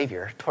God our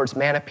Savior towards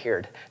man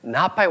appeared,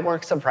 not by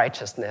works of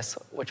righteousness,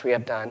 which we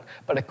have done,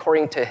 but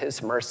according to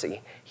his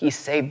mercy. He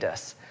saved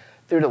us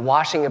through the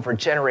washing of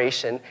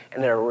regeneration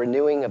and the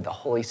renewing of the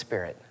Holy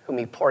Spirit, whom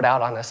he poured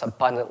out on us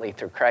abundantly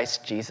through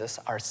Christ Jesus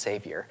our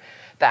Savior,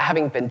 that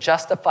having been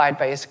justified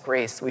by his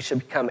grace, we should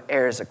become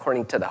heirs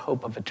according to the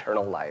hope of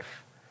eternal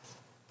life.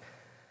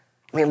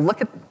 I mean,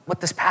 look at what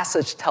this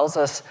passage tells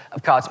us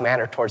of God's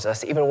manner towards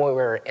us, even when we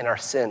were in our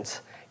sins.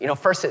 You know,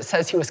 first it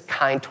says he was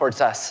kind towards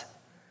us.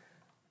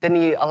 Then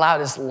he allowed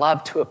his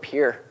love to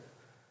appear.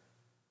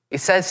 He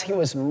says he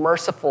was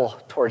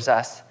merciful towards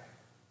us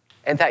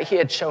and that he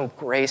had shown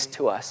grace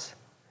to us.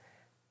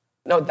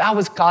 No, that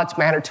was God's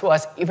manner to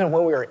us even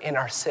when we were in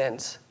our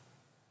sins.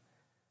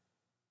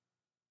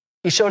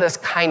 He showed us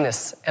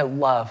kindness and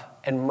love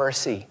and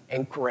mercy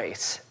and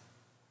grace.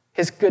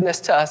 His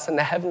goodness to us in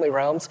the heavenly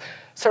realms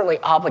certainly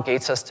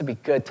obligates us to be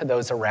good to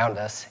those around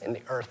us in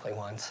the earthly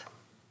ones.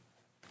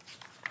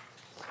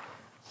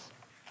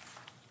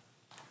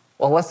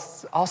 Well,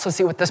 let's also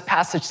see what this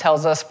passage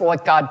tells us for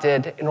what God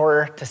did in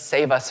order to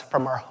save us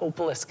from our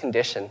hopeless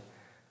condition.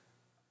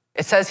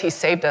 It says he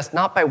saved us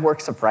not by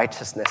works of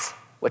righteousness,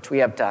 which we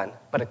have done,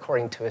 but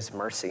according to his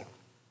mercy.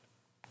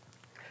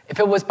 If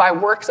it was by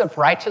works of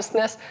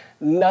righteousness,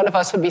 none of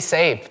us would be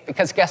saved,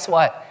 because guess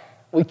what?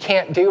 We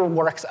can't do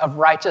works of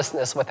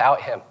righteousness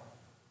without him.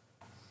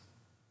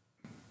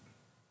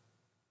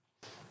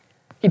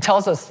 He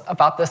tells us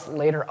about this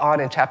later on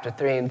in chapter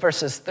 3 in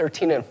verses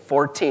 13 and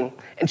 14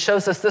 and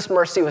shows us this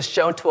mercy was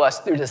shown to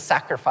us through the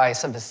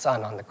sacrifice of his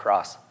son on the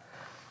cross.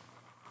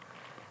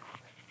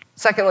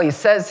 Secondly, he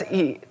says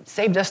he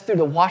saved us through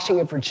the washing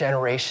of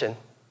regeneration.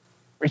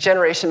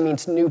 Regeneration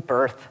means new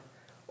birth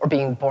or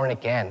being born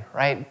again,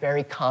 right?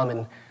 Very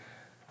common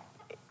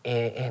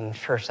in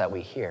church that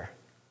we hear,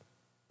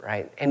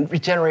 right? And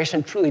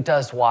regeneration truly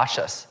does wash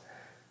us.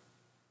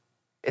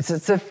 It's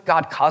as if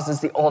God causes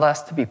the old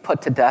us to be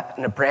put to death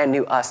and a brand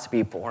new us to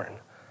be born,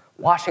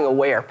 washing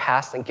away our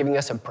past and giving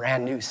us a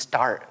brand new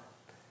start.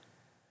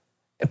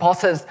 And Paul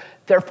says,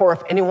 therefore,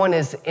 if anyone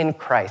is in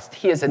Christ,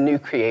 he is a new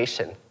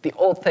creation. The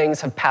old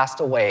things have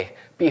passed away.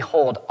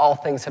 Behold, all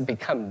things have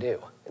become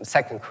new. In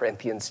 2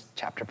 Corinthians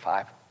chapter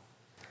 5.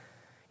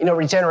 You know,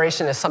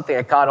 regeneration is something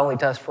that God only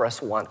does for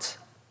us once.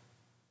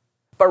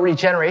 But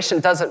regeneration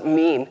doesn't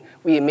mean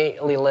we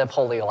immediately live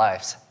holy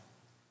lives.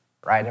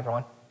 Right,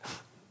 everyone?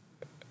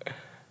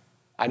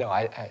 I know,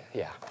 I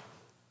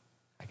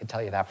can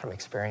tell you that from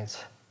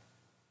experience.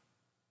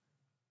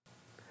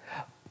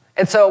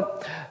 And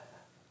so,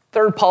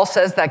 third, Paul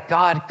says that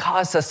God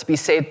caused us to be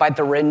saved by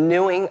the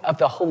renewing of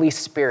the Holy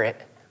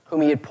Spirit,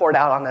 whom he had poured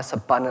out on us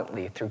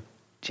abundantly through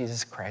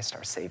Jesus Christ,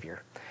 our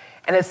Savior.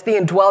 And it's the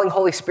indwelling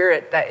Holy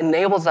Spirit that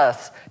enables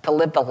us to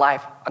live the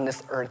life on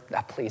this earth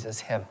that pleases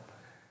him.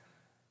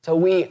 So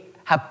we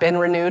have been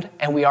renewed,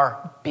 and we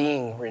are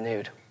being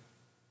renewed.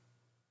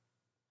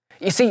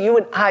 You see, you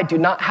and I do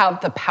not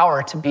have the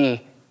power to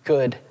be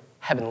good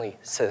heavenly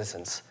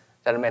citizens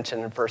that are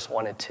mentioned in verse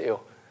 1 and 2.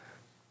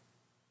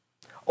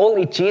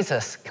 Only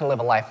Jesus can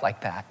live a life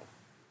like that.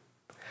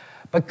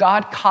 But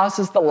God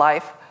causes the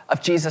life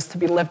of Jesus to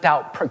be lived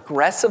out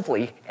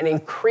progressively and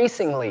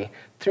increasingly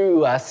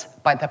through us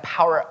by the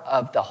power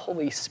of the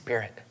Holy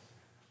Spirit.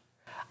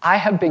 I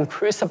have been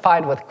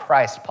crucified with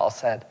Christ, Paul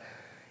said.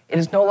 It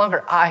is no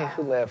longer I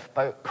who live,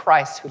 but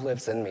Christ who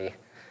lives in me.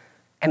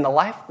 And the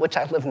life which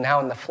I live now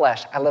in the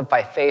flesh, I live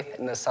by faith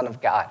in the Son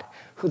of God,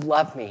 who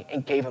loved me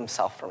and gave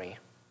himself for me.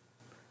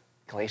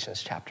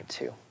 Galatians chapter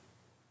 2.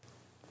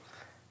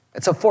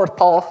 And so fourth,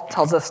 Paul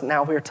tells us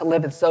now we are to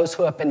live as those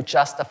who have been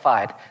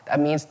justified. That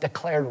means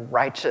declared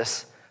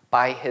righteous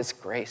by his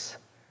grace.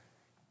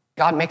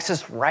 God makes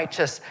us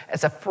righteous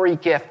as a free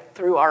gift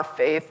through our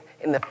faith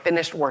in the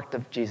finished work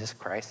of Jesus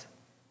Christ.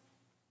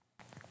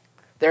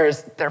 There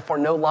is therefore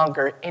no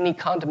longer any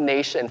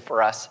condemnation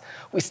for us.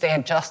 We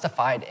stand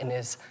justified in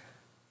his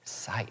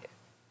sight.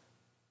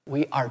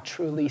 We are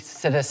truly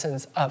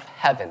citizens of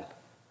heaven.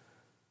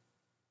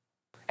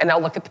 And now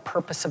look at the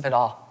purpose of it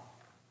all.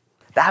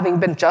 That having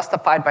been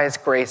justified by his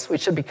grace, we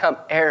should become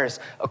heirs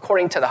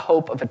according to the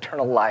hope of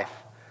eternal life.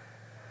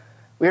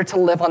 We are to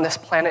live on this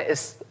planet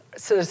as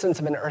citizens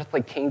of an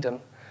earthly kingdom,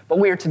 but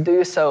we are to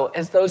do so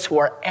as those who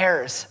are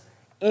heirs,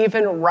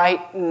 even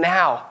right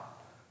now,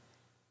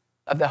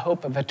 of the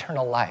hope of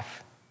eternal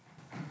life.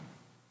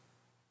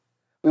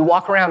 We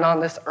walk around on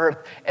this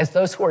earth as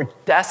those who are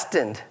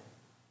destined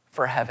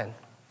for heaven.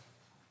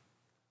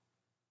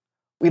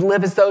 We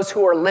live as those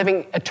who are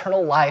living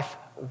eternal life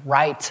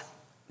right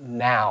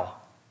now.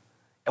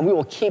 And we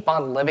will keep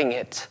on living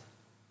it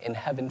in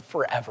heaven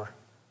forever.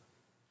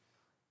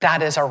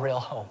 That is our real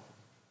home.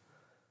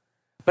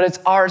 But it's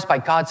ours by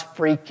God's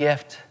free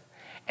gift.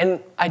 And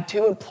I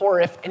do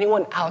implore, if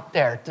anyone out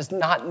there does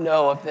not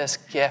know of this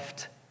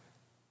gift,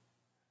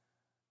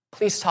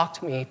 please talk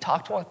to me.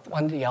 Talk to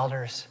one of the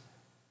elders.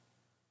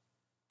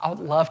 I would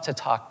love to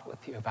talk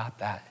with you about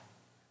that.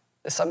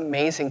 This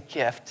amazing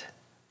gift,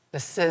 the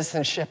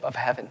citizenship of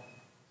heaven.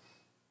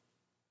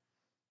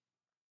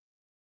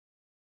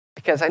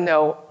 Because I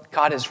know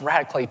God has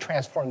radically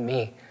transformed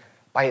me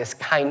by his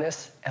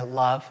kindness and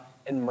love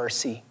and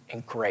mercy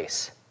and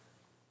grace.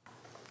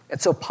 And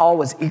so Paul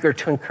was eager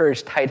to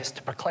encourage Titus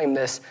to proclaim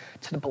this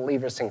to the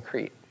believers in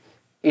Crete.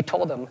 He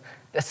told them,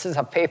 this is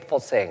a faithful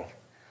saying.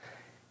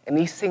 And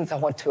these things I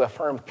want to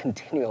affirm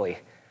continually,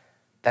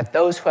 that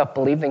those who have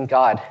believed in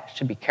God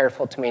should be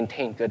careful to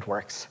maintain good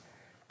works.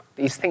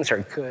 These things are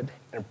good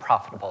and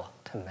profitable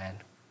to men.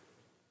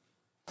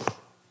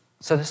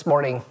 So this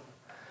morning,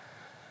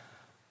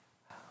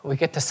 we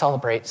get to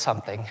celebrate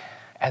something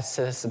as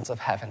citizens of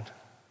heaven.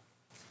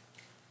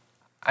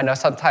 I know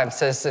sometimes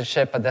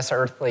citizenship of this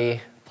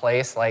earthly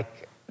place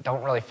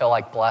don't really feel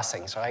like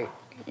blessings, right?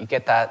 You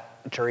get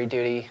that jury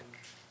duty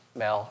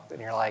mail, and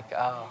you're like,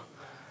 oh.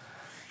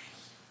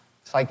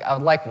 It's like I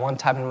would like one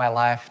time in my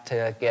life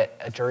to get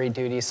a jury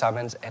duty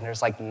summons, and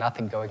there's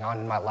nothing going on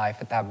in my life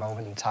at that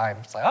moment in time.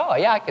 It's like, oh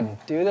yeah, I can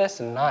do this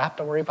and not have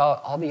to worry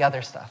about all the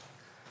other stuff.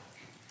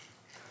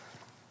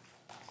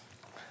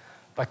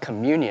 But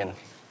communion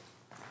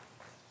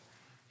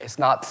is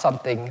not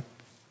something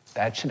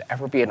that should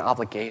ever be an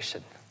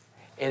obligation.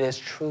 It is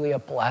truly a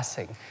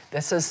blessing.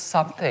 This is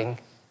something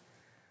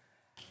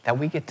that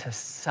we get to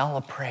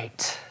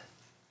celebrate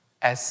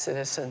as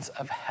citizens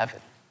of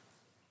heaven.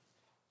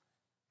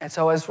 And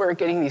so as we're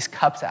getting these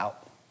cups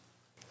out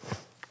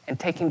and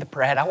taking the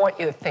bread, I want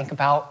you to think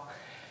about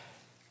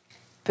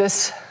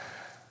this,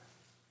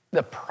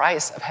 the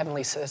price of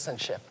heavenly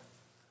citizenship,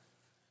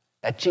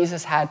 that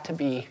Jesus had to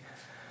be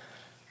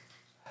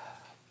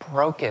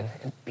broken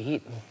and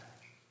beaten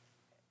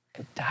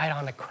and died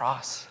on the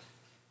cross.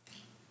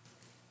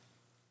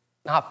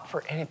 Not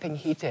for anything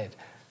he did,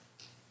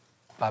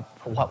 but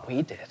for what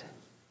we did.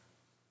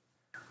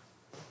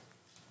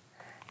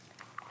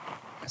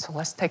 And so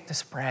let's take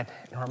this bread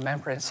in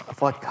remembrance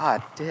of what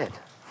God did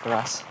for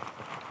us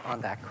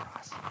on that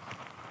cross.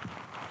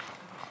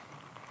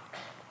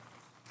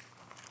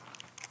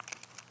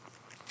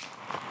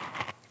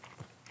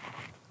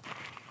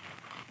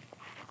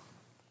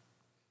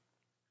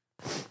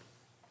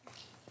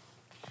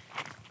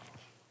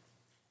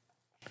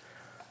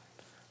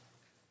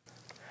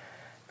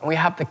 And we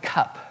have the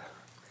cup.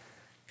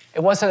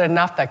 It wasn't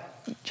enough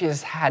that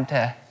Jesus had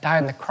to die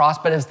on the cross,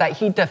 but it's that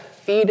he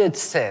defeated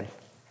sin,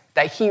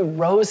 that he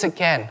rose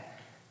again.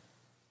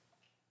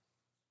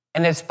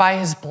 And it's by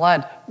his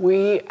blood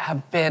we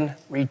have been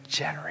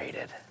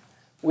regenerated.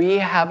 We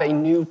have a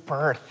new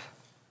birth.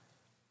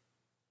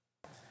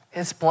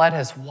 His blood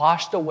has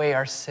washed away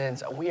our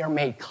sins, and we are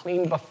made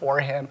clean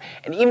before him.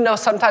 And even though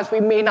sometimes we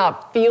may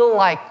not feel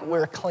like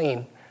we're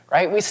clean,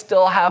 right? We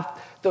still have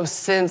those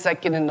sins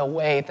that get in the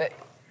way. The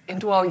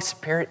indwelling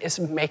Spirit is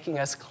making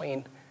us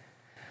clean.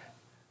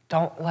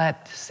 Don't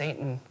let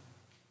Satan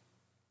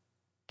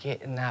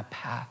get in that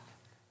path.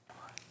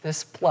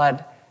 This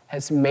blood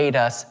has made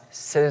us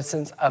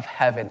citizens of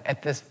heaven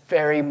at this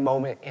very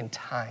moment in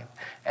time.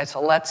 And so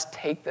let's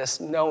take this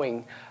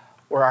knowing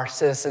where our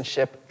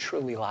citizenship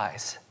truly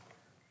lies.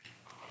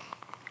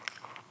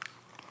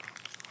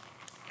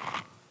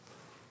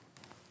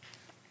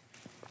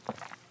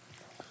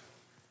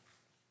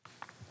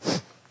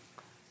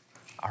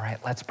 All right,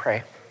 let's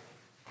pray.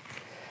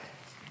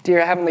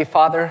 Dear Heavenly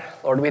Father,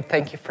 Lord, we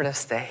thank you for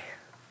this day.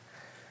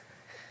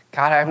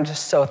 God, I'm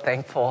just so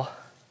thankful.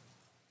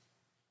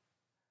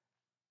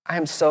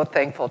 I'm so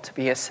thankful to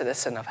be a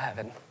citizen of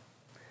heaven.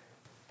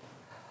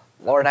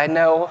 Lord, I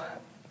know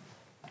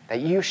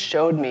that you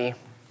showed me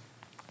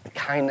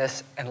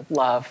kindness and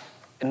love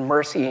and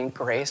mercy and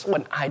grace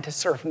when I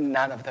deserve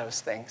none of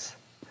those things.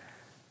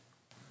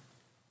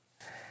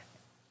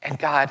 And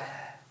God,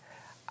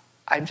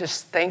 I'm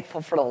just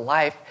thankful for the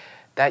life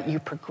that you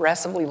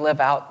progressively live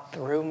out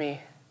through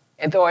me.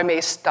 And though I may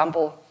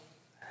stumble,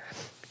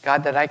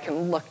 God, that I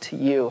can look to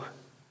you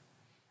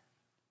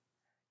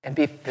and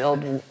be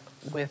filled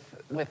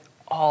with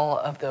all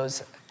of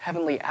those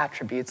heavenly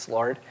attributes,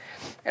 Lord.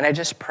 And I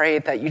just pray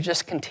that you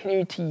just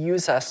continue to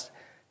use us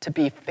to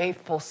be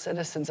faithful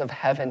citizens of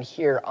heaven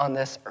here on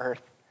this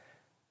earth,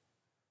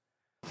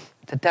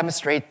 to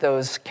demonstrate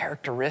those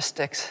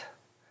characteristics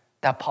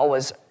that Paul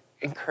was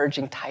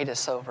encouraging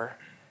Titus over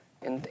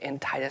in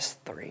Titus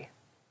 3.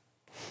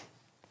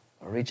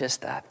 Lord, we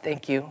just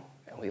thank you,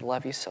 and we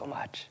love you so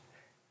much.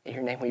 In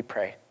your name we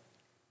pray.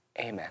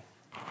 Amen.